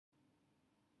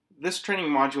This training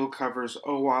module covers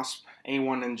OWASP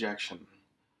A1 injection.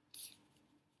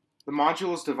 The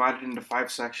module is divided into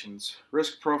 5 sections: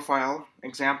 risk profile,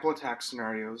 example attack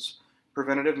scenarios,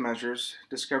 preventative measures,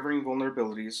 discovering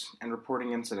vulnerabilities, and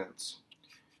reporting incidents.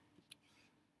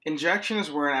 Injection is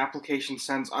where an application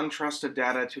sends untrusted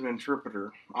data to an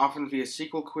interpreter, often via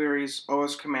SQL queries,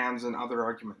 OS commands, and other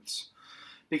arguments.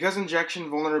 Because injection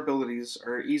vulnerabilities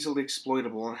are easily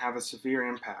exploitable and have a severe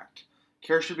impact,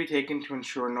 care should be taken to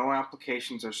ensure no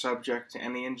applications are subject to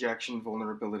any injection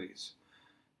vulnerabilities.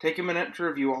 Take a minute to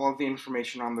review all of the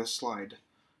information on this slide.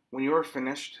 When you are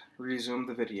finished, resume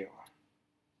the video.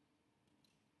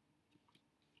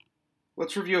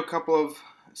 Let's review a couple of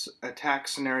attack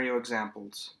scenario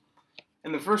examples.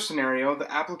 In the first scenario,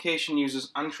 the application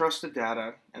uses untrusted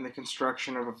data in the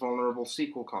construction of a vulnerable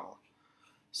SQL call.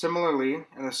 Similarly,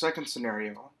 in the second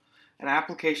scenario, an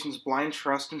application's blind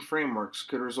trust in frameworks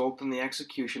could result in the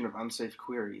execution of unsafe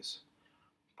queries.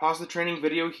 Pause the training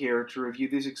video here to review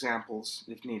these examples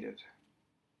if needed.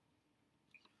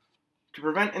 To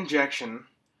prevent injection,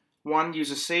 1. Use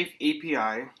a safe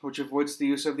API, which avoids the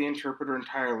use of the interpreter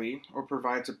entirely or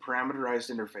provides a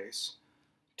parameterized interface.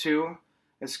 2.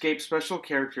 Escape special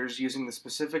characters using the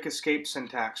specific escape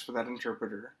syntax for that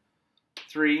interpreter.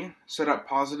 3. Set up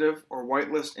positive or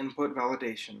whitelist input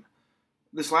validation.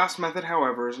 This last method,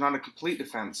 however, is not a complete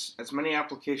defense, as many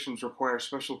applications require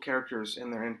special characters in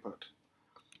their input.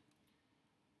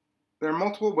 There are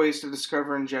multiple ways to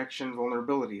discover injection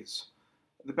vulnerabilities.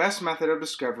 The best method of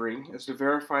discovery is to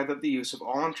verify that the use of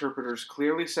all interpreters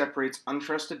clearly separates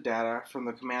untrusted data from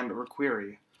the command or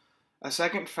query. A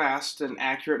second fast and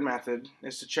accurate method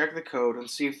is to check the code and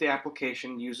see if the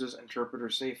application uses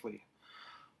interpreters safely.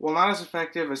 While not as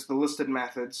effective as the listed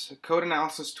methods, code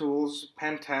analysis tools,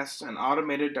 pen tests, and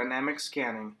automated dynamic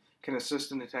scanning can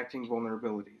assist in detecting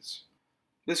vulnerabilities.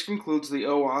 This concludes the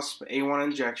OWASP A1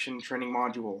 injection training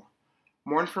module.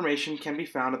 More information can be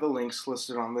found at the links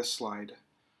listed on this slide.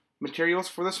 Materials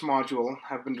for this module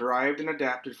have been derived and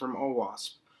adapted from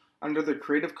OWASP under the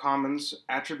Creative Commons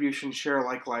Attribution Share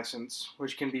Alike license,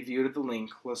 which can be viewed at the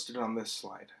link listed on this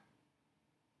slide.